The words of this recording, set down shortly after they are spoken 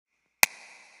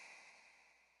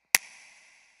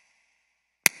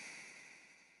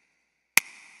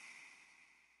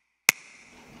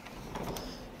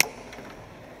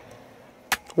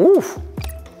오!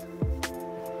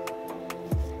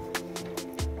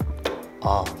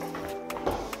 아.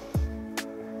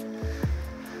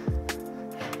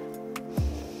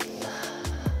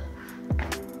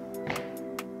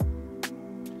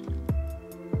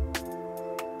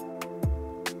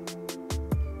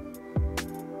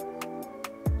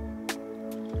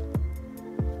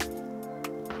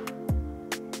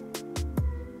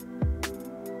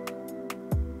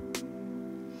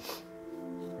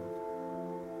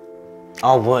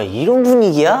 아, 뭐야, 이런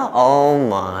분위기야? 오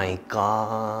마이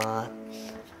갓.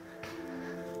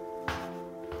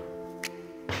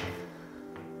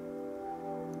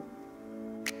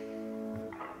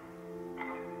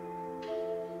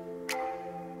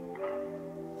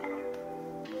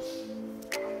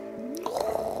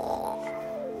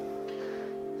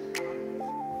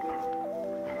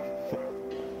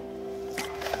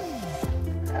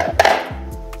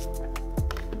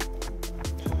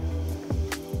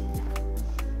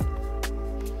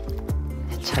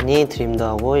 찬이 드림도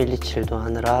하고 127도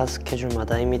하느라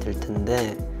스케줄마다 힘이 들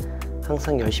텐데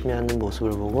항상 열심히 하는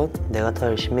모습을 보고 내가 더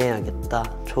열심히 해야겠다,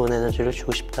 좋은 에너지를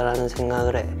주고 싶다라는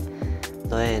생각을 해.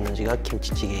 너의 에너지가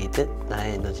김치찌개이듯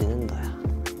나의 에너지는 너야.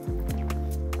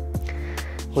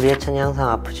 우리 혜찬이 항상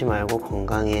아프지 말고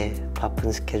건강해.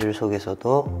 바쁜 스케줄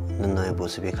속에서도 웃는 너의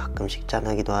모습이 가끔씩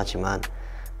짠하기도 하지만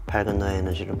밝은 너의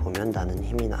에너지를 보면 나는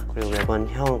힘이 나. 그리고 매번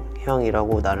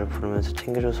형이라고 나를 부르면서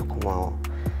챙겨줘서 고마워.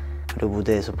 그리고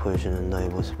무대에서 보여주는 너의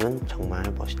모습은 정말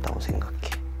멋있다고 생각해.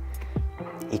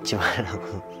 잊지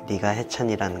말라고. 네가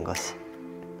혜찬이라는 것을.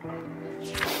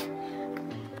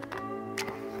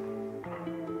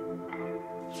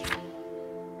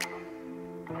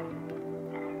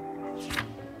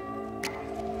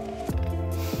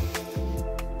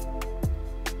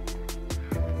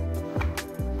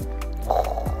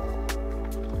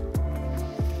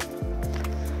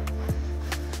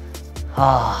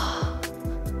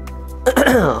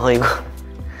 이거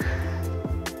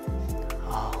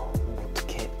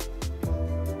어떡해.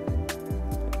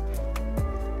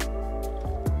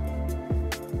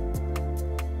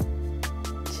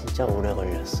 진짜 오래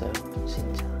걸렸어요.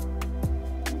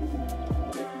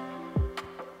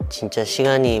 진짜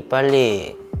시간이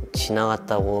빨리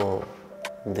지나갔다고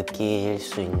느낄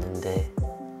수 있는데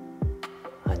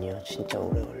아니요, 진짜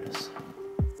오래 걸렸어요.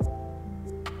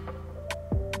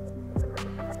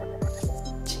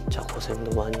 진짜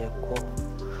고생도 많이 했고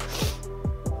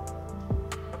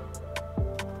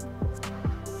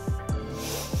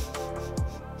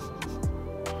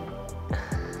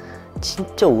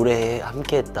진짜 오래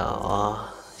함께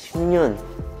했다.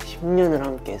 10년을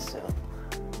함께 했어요.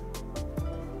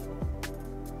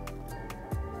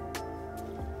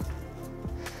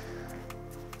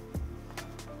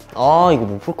 이거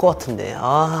못 볼 것 같은데.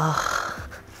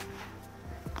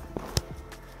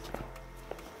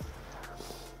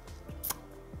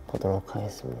 보도록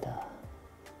하겠습니다.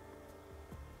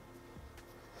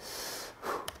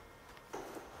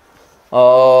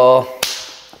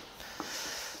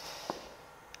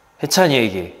 혜찬이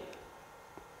얘기.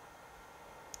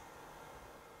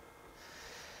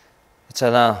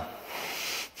 있잖아.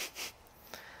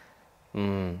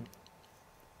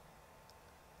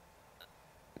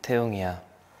 태용이야.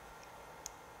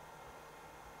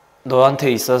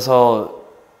 너한테 있어서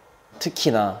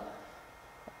특히나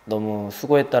너무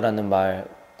수고했다라는 말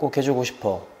꼭 해주고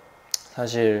싶어.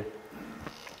 사실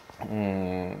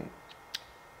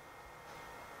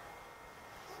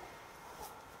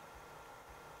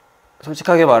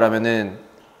솔직하게 말하면은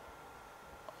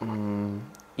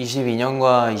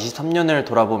 22년과 23년을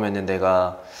돌아보면은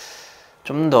내가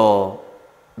좀 더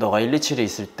너가 127에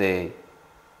있을 때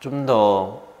좀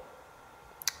더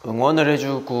응원을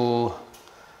해주고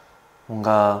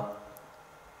뭔가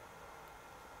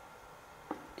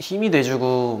힘이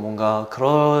돼주고 뭔가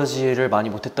그러지를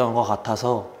많이 못했던 것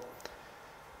같아서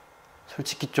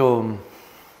솔직히 좀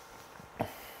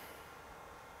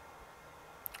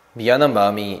미안한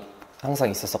마음이 항상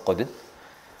있었었거든.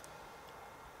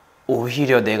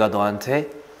 오히려 내가 너한테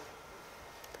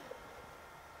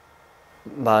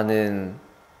많은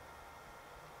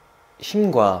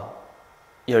힘과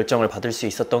열정을 받을 수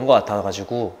있었던 것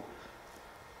같아가지고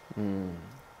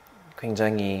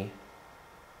굉장히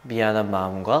미안한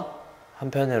마음과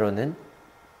한편으로는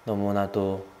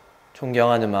너무나도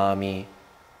존경하는 마음이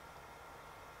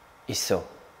있어.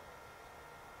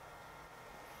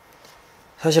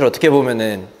 사실 어떻게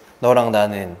보면은 너랑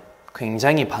나는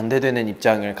굉장히 반대되는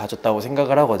입장을 가졌다고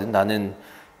생각을 하거든. 나는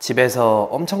집에서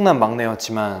엄청난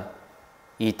막내였지만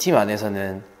이 팀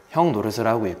안에서는 형 노릇을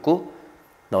하고 있고,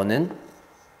 너는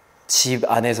집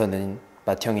안에서는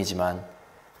맏형이지만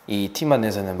이 팀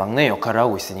안에서는 막내 역할을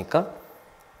하고 있으니까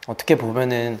어떻게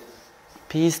보면은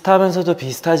비슷하면서도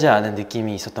비슷하지 않은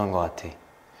느낌이 있었던 것 같아.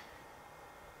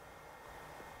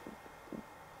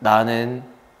 나는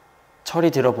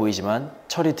철이 들어 보이지만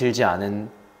철이 들지 않은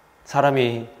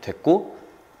사람이 됐고,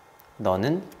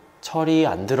 너는 철이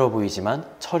안 들어 보이지만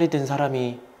철이 든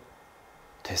사람이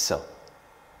됐어.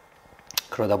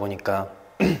 그러다 보니까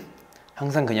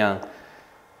항상 그냥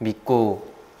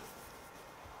믿고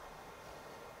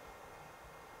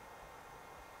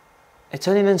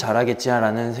애천이는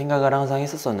잘하겠지라는 생각을 항상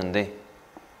했었었는데,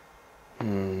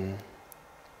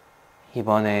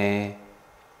 이번에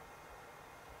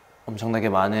엄청나게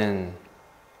많은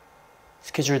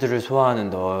스케줄들을 소화하는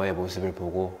너의 모습을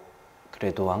보고,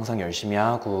 그래도 항상 열심히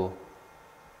하고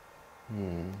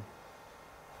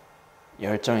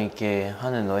열정 있게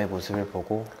하는 너의 모습을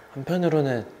보고,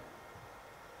 한편으로는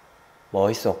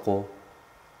멋있었고,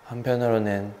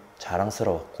 한편으로는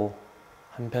자랑스러웠고,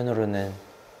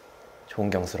 한편으로는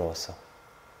존경스러웠어.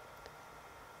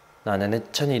 나는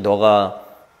혜천이 너가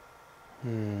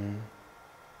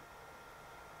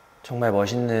정말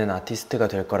멋있는 아티스트가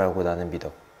될 거라고 나는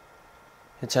믿어.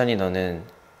 혜찬이, 너는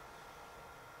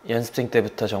연습생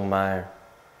때부터 정말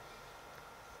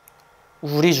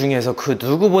우리 중에서 그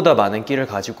누구보다 많은 끼를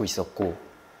가지고 있었고,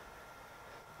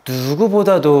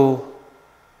 누구보다도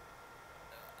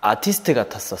아티스트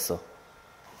같았었어.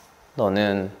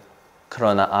 너는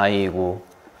그러나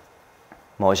아이이고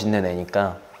멋있는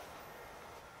애니까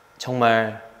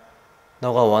정말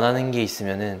너가 원하는 게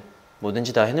있으면은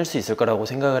뭐든지 다 해낼 수 있을 거라고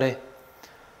생각을 해.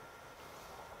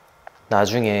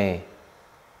 나중에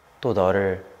또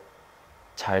너를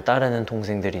잘 따르는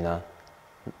동생들이나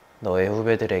너의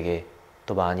후배들에게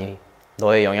또 많이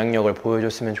너의 영향력을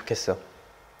보여줬으면 좋겠어.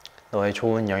 너의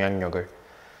좋은 영향력을.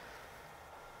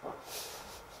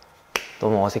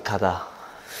 너무 어색하다.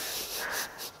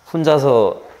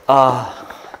 혼자서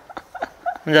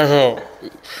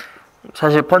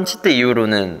사실 펀치 때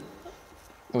이후로는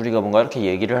우리가 뭔가 이렇게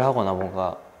얘기를 하거나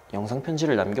뭔가 영상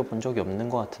편지를 남겨본 적이 없는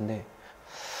것 같은데,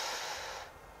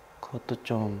 그것도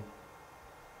좀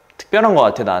특별한 것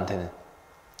같아, 나한테는.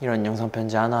 이런 영상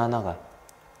편지 하나하나가.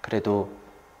 그래도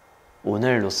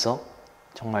오늘로써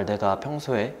정말 내가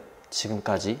평소에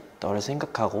지금까지 너를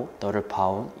생각하고 너를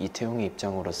봐온 이태용의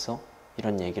입장으로서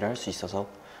이런 얘기를 할 수 있어서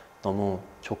너무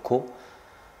좋고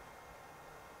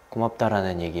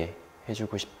고맙다라는 얘기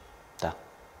해주고 싶다.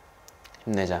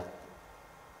 힘내자.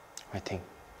 화이팅.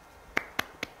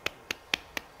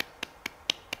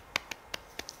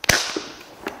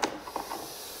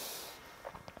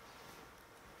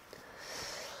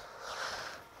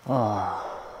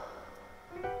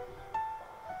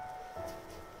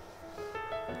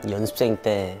 연습생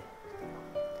때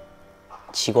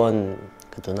직원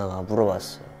그 누나가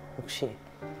물어봤어요. 혹시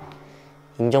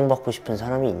인정받고 싶은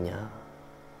사람이 있냐?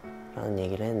 라는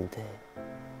얘기를 했는데,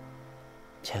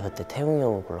 제가 그때 태웅이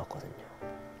형을 골랐거든요.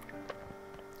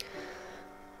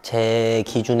 제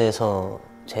기준에서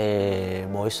제일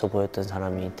멋있어 보였던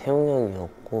사람이 태웅이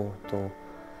형이었고, 또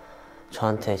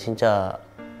저한테 진짜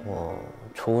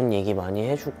좋은 얘기 많이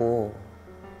해주고,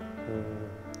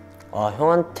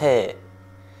 형한테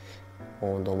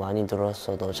너 많이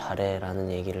늘었어, 너 잘해 라는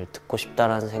얘기를 듣고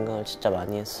싶다라는 생각을 진짜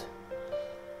많이 했어요.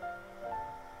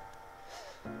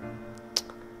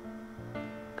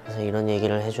 그래서 이런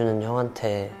얘기를 해주는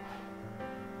형한테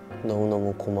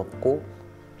너무너무 고맙고,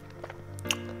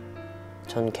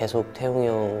 전 계속 태웅이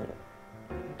형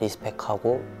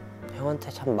리스펙하고 형한테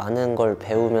참 많은 걸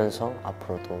배우면서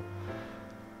앞으로도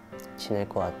지낼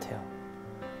것 같아요.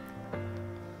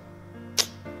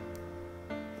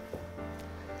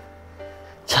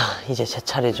 자, 이제 제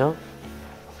차례죠?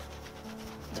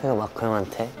 제가 마크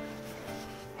형한테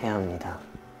해야 합니다.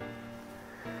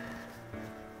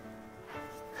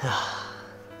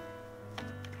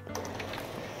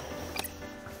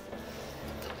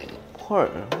 헐,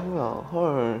 뭐야,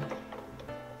 헐.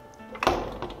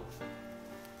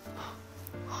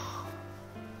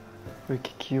 왜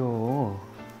이렇게 귀여워?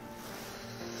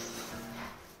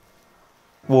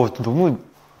 와, 너무.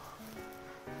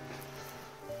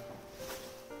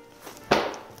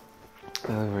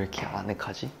 왜 이렇게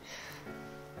아늑하지?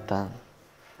 일단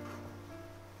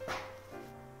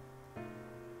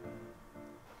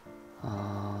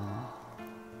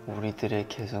우리들의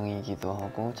개성이기도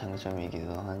하고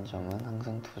장점이기도 한 점은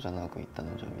항상 도전하고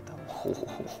있다는 점이다.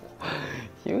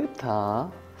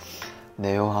 좋다.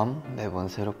 내요함, 매번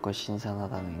새롭고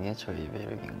신선하다는 게 저희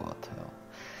매력인 것 같아요.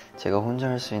 제가 혼자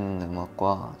할 수 있는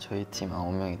음악과 저희 팀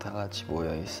 9명이 다 같이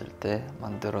모여 있을 때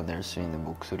만들어낼 수 있는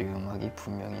목소리 음악이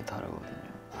분명히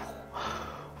다르거든요.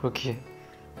 왜 이렇게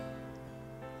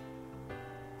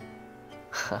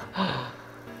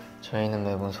저희는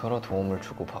매번 서로 도움을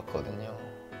주고 받거든요.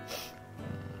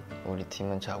 우리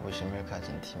팀은 자부심을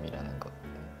가진 팀이라는 것.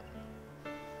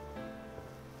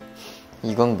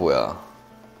 이건 뭐야?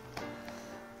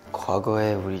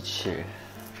 과거의 우리 7.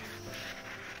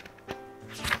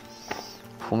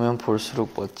 보면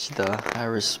볼수록 멋지다. I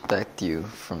respect you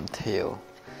from Tail.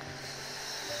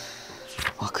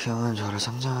 마크 형은 저를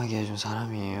성장하게 해준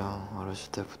사람이에요.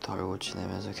 어렸을 때부터 알고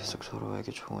지내면서 계속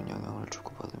서로에게 좋은 영향을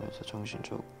주고받으면서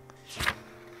정신적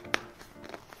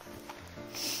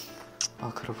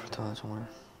마크를 볼 때마다 정말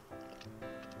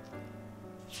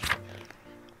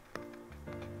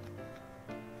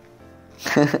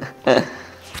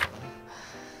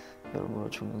여러모로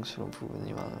존경스러운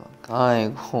부분이 많은 만큼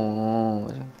아이고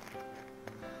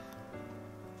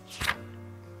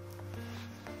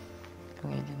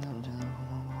형이 네 남자는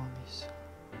고마운 마음이 있어.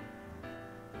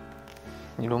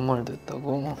 이런 말도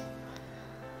했다고?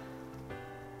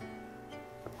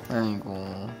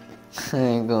 아이고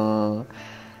아이고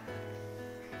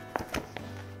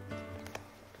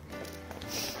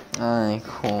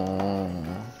아이고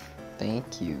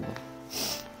Thank you.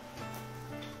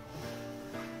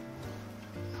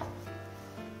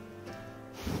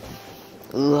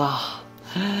 으아.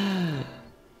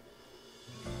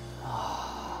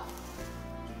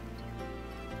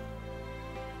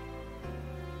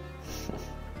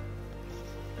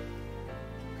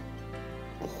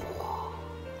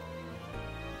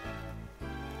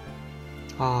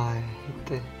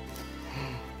 이때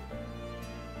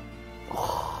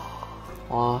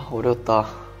와 어렵다.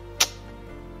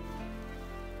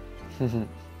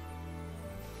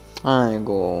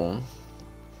 아이고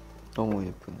너무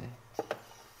예쁘네.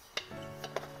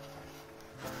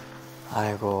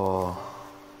 아이고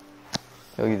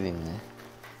여기도 있네.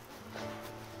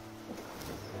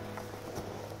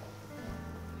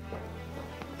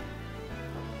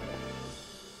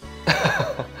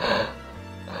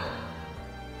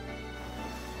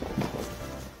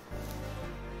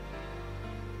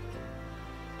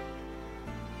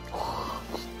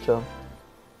 진짜.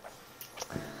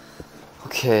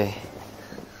 오케이.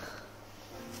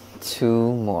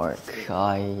 To mark.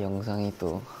 이 영상이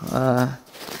또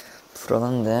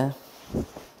불안한데.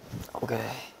 오케이.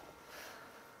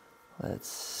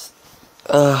 Let's.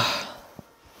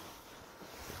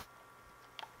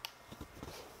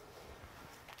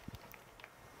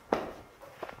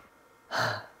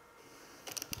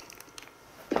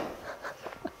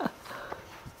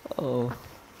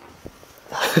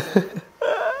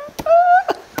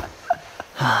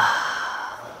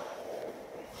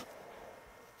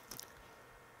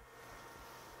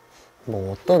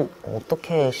 뭐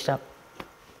어떻게 시작해야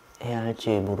할지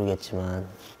모르겠지만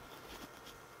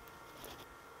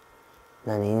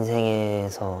난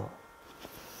인생에서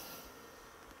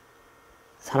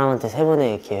사람한테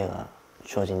 3번의 기회가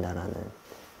주어진다라는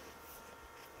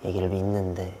얘기를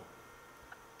믿는데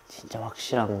진짜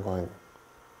확실한 건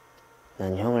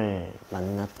난 형을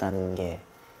만났다는 게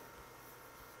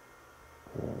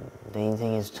내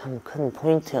인생에서 참 큰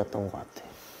포인트였던 것 같아.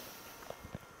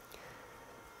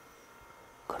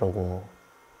 그리고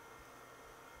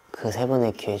그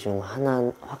 3번의 기회 중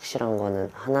확실한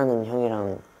거는 하나는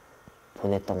형이랑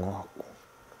보냈던 것 같고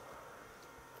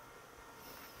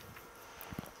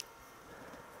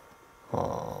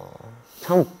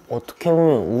참 어떻게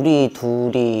보면 우리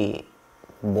둘이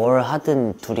뭘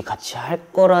하든 둘이 같이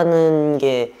할 거라는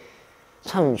게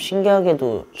참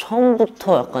신기하게도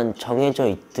처음부터 약간 정해져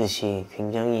있듯이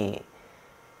굉장히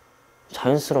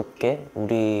자연스럽게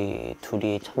우리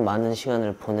둘이 참 많은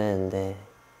시간을 보내는데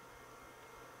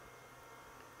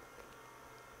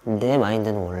내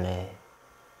마인드는 원래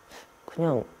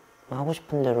그냥 하고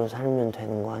싶은 대로 살면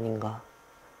되는 거 아닌가?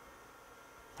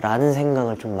 라는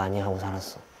생각을 좀 많이 하고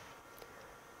살았어.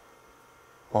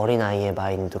 어린아이의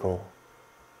마인드로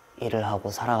일을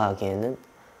하고 살아가기에는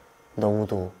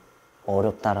너무도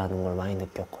어렵다라는 걸 많이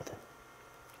느꼈거든.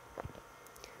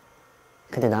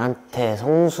 근데 나한테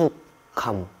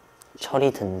성숙함,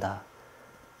 철이 든다,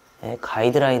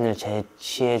 가이드라인을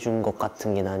제시해 준 것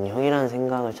같은 게 난 형이라는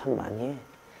생각을 참 많이 해.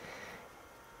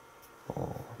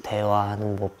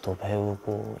 대화하는 법도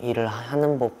배우고 일을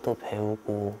하는 법도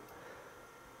배우고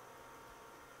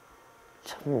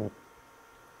참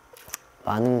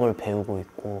많은 걸 배우고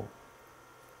있고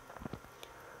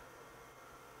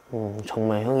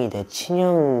정말 형이 내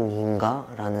친형인가?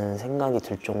 라는 생각이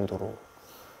들 정도로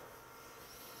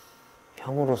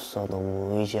형으로서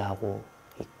너무 의지하고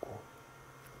있고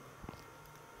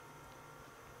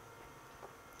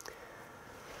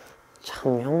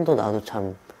참 형도 나도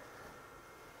참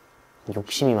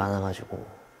욕심이 많아가지고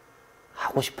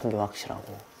하고 싶은 게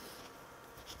확실하고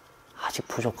아직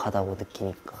부족하다고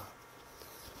느끼니까.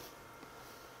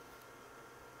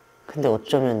 근데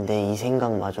어쩌면 내 이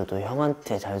생각마저도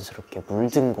형한테 자연스럽게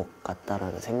물든 것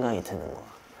같다라는 생각이 드는 거야.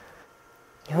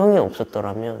 형이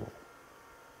없었더라면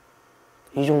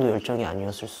이 정도 열정이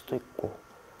아니었을 수도 있고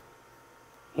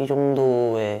이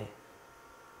정도의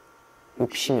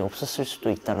욕심이 없었을 수도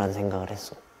있다라는 생각을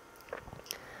했어.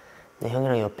 근데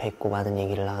형이랑 옆에 있고 많은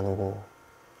얘기를 나누고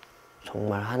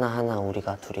정말 하나하나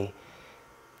우리가 둘이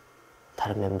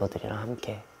다른 멤버들이랑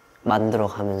함께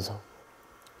만들어가면서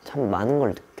참 많은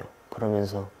걸 느껴.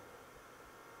 그러면서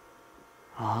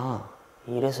아,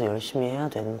 이래서 열심히 해야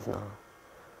되는구나.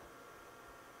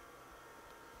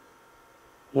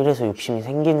 이래서 욕심이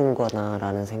생기는구나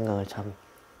라는 생각을 참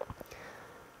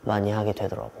많이 하게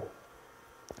되더라고.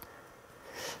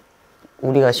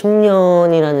 우리가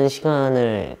 10년이라는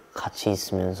시간을 같이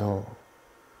있으면서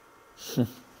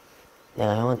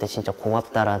내가 형한테 진짜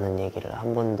고맙다라는 얘기를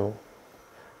한 번도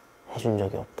해준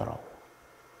적이 없더라고.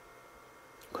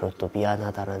 그리고 또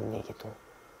미안하다라는 얘기도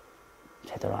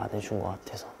제대로 안 해준 것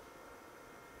같아서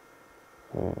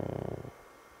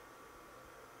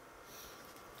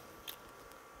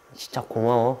진짜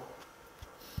고마워.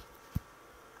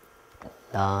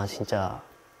 나 진짜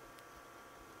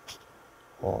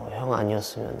형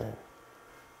아니었으면은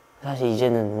사실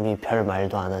이제는 우리 별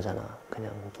말도 안 하잖아.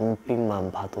 그냥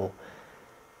눈빛만 봐도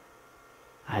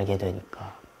알게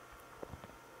되니까.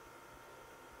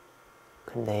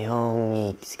 근데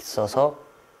형이 있어서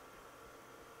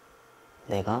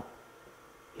내가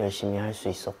열심히 할 수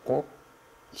있었고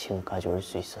지금까지 올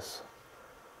수 있었어.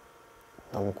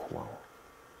 너무 고마워.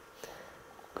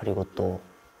 그리고 또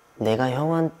내가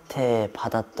형한테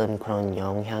받았던 그런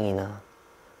영향이나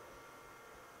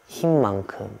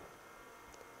힘만큼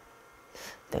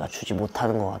내가 주지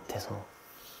못하는 것 같아서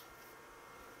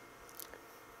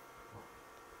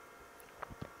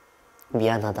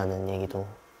미안하다는 얘기도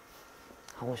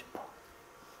하고 싶어.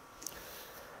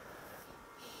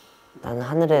 나는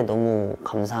하늘에 너무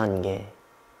감사한 게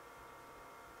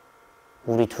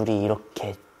우리 둘이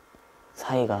이렇게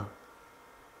사이가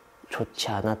좋지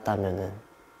않았다면은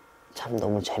참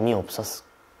너무 재미없이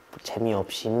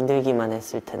힘들기만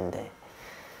했을 텐데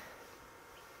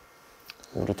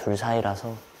우리 둘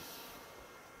사이라서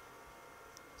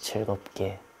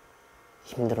즐겁게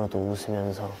힘들어도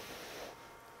웃으면서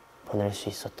보낼 수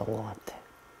있었던 것 같아.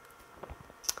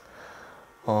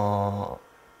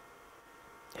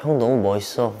 형 너무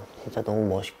멋있어. 진짜 너무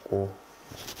멋있고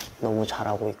너무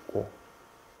잘하고 있고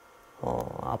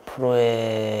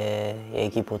앞으로의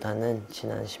얘기보다는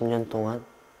지난 10년 동안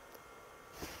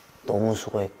너무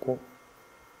수고했고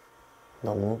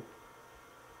너무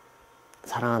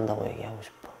사랑한다고 얘기하고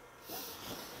싶어.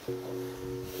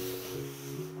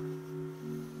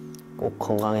 꼭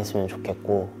건강했으면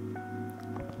좋겠고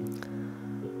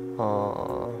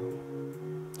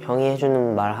형이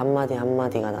해주는 말 한마디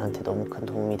한마디가 나한테 너무 큰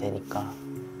도움이 되니까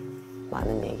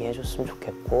많은 얘기 해줬으면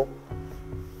좋겠고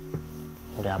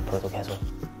우리 앞으로도 계속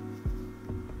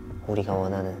우리가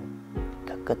원하는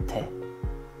그 끝에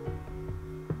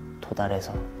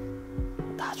도달해서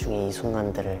나중에 이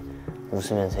순간들을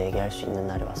웃으면서 얘기할 수 있는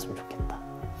날이 왔으면 좋겠다.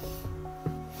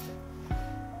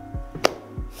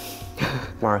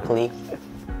 Mark Lee,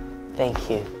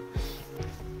 thank you.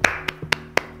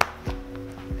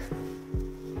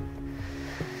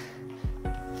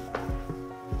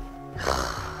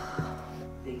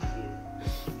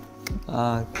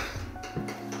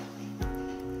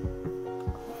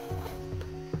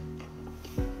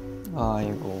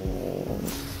 아이고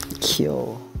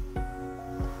귀여워.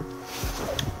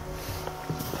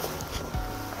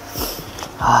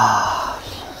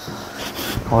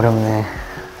 어렵네.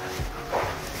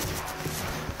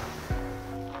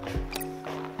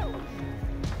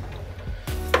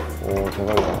 오,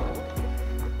 대박이다.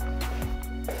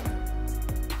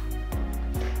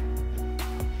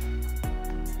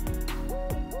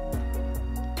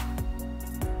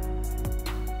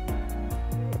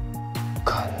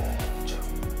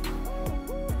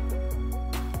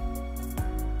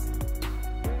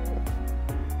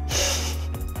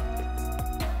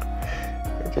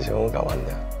 이렇게 정우가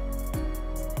왔냐?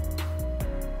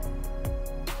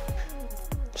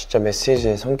 진짜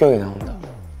메시지에 성격이 나온다.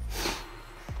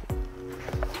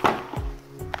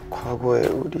 과거의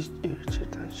우리 일제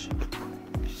단시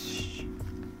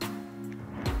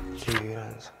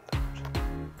유일한 상담자.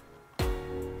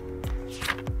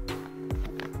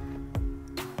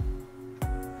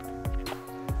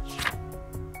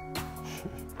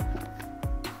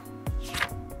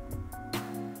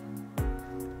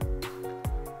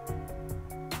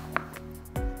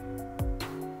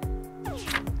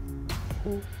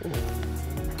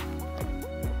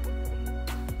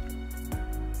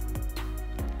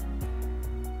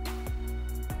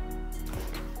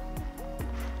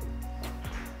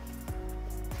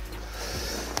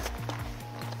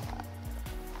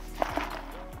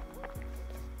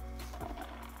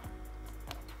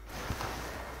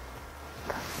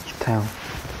 태형.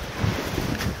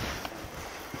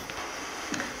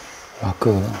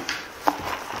 마크구나.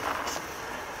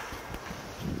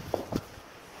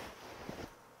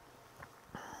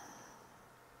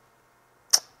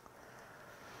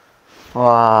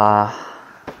 와,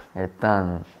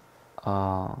 일단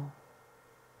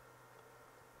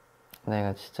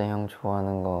내가 진짜 형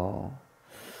좋아하는 거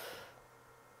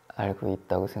알고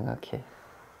있다고 생각해.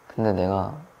 근데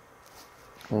내가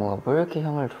뭔가 왜 이렇게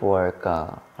형을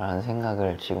좋아할까 라는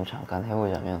생각을 지금 잠깐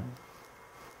해보자면,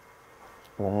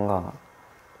 뭔가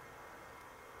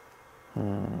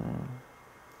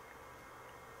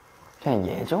그냥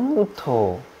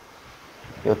예전부터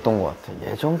였던 것 같아.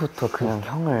 예전부터 그냥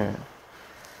형을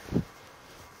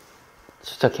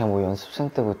진짜 그냥 뭐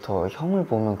연습생 때부터 형을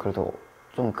보면 그래도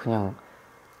좀 그냥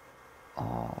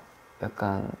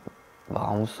약간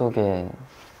마음속에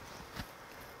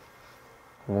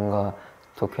뭔가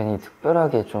더 괜히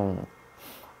특별하게 좀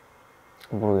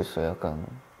모르겠어요. 약간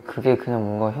그게 그냥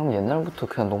뭔가 형 옛날부터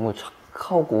그냥 너무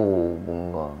착하고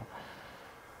뭔가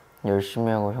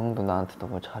열심히 하고 형도 나한테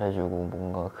너무 잘해주고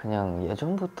뭔가 그냥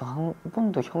예전부터 한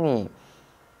번도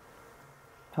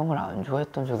형을 안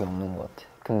좋아했던 적이 없는 것 같아.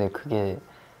 근데 그게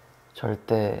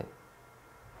절대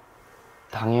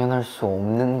당연할 수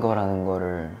없는 거라는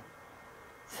거를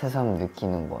새삼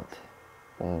느끼는 것 같아.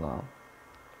 뭔가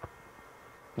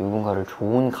누군가를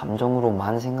좋은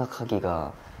감정으로만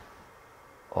생각하기가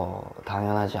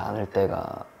당연하지 않을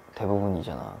때가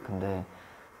대부분이잖아. 근데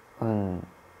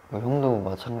뭐 형도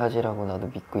마찬가지라고 나도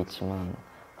믿고 있지만,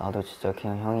 나도 진짜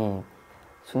그냥 형이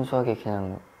순수하게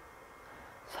그냥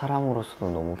사람으로서도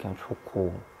너무 그냥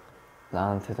좋고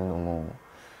나한테도 너무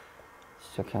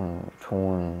진짜 그냥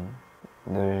좋은,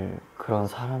 늘 그런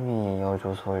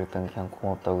사람이어줘서 일단 그냥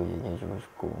고맙다고 얘기해주고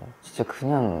싶고, 진짜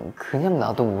그냥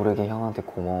나도 모르게 형한테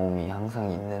고마움이 항상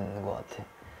있는 것 같아.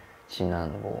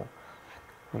 지난 뭐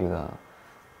우리가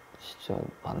진짜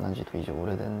만난 지도 이제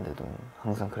오래됐는데도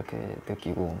항상 그렇게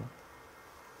느끼고,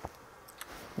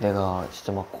 내가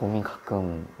진짜 막 고민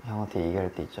가끔 형한테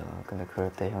얘기할 때 있잖아. 근데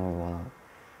그럴 때 형이 워낙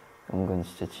은근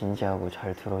진짜 진지하고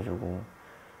잘 들어주고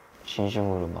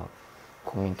진심으로 막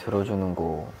고민 들어주는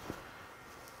거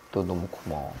또 너무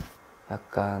고마워.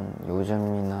 약간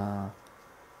요즘이나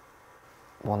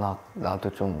워낙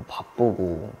나도 좀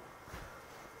바쁘고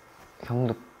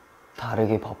형도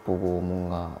다르게 바쁘고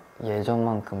뭔가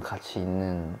예전만큼 같이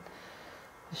있는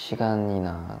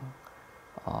시간이나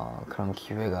그런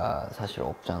기회가 사실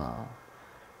없잖아.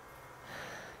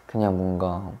 그냥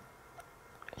뭔가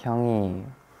형이랑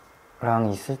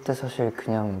있을 때 사실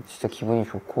그냥 진짜 기분이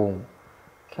좋고,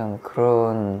 그냥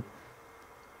그런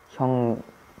형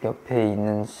옆에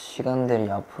있는 시간들이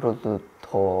앞으로도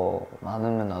더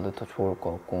많으면 나도 더 좋을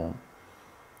것 같고,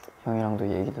 형이랑도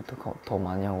얘기도 더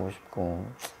많이 하고 싶고,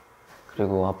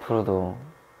 그리고 앞으로도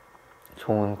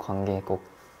좋은 관계 꼭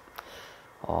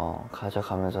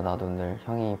가져가면서 나도 늘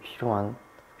형이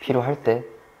필요할 때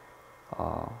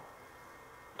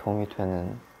도움이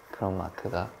되는 그런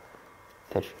마크가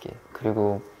돼줄게.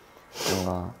 그리고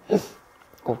뭔가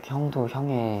꼭 형도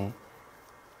형의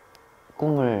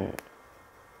꿈을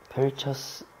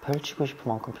펼치고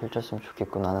싶은 만큼 펼쳤으면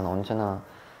좋겠고, 나는 언제나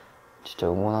진짜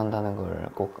응원한다는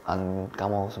걸 꼭 안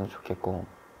까먹었으면 좋겠고,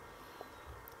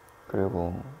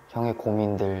 그리고 형의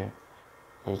고민들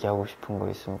얘기하고 싶은 거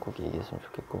있으면 꼭 얘기했으면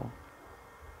좋겠고,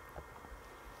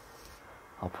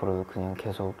 앞으로도 그냥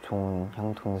계속 좋은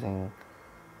형, 동생,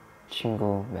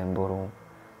 친구, 멤버로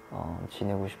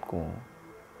지내고 싶고,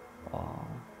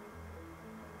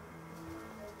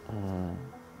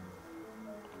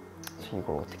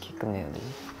 이걸 어떻게 끝내야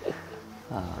되지?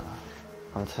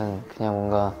 아무튼 그냥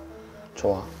뭔가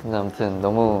좋아. 근데 아무튼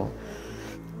너무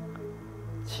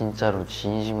진짜로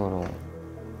진심으로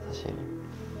사실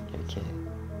이렇게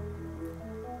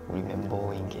우리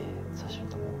멤버인 게 사실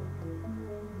너무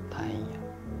다행이야.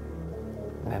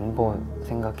 멤버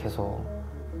생각해서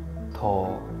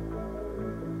더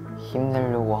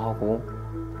힘내려고 하고,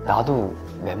 나도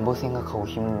멤버 생각하고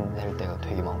힘낼 때가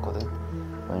되게 많거든.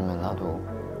 왜냐면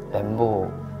나도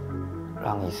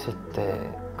멤버랑 있을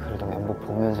때 그래도 멤버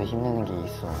보면서 힘내는 게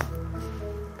있어.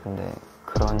 근데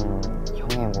그런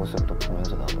형의 모습도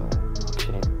보면서 나도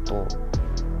확실히 또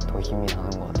더 힘이 나는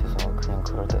것 같아서 그냥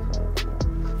그럴 때도 많고.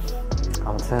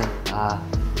 아무튼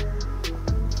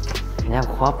그냥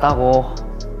고맙다고.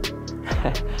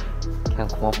 그냥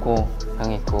고맙고,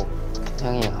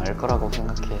 형이 알 거라고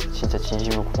생각해. 진짜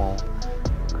진심으로 고마워.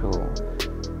 그리고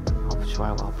아프지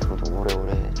말고 앞으로도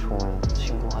오래오래 좋은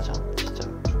친구 하자. 진짜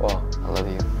좋아. I love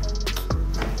you.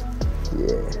 예.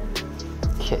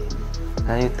 오케이.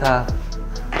 나 유타.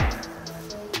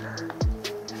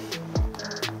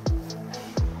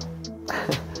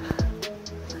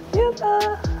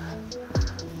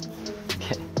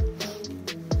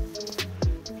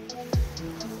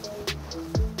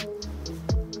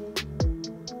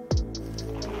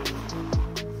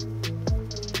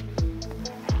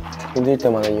 힘들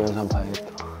때마다 이 영상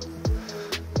봐야겠다.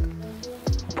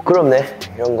 부끄럽네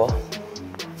이런 거.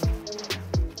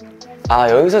 아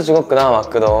여기서 찍었구나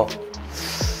마크도.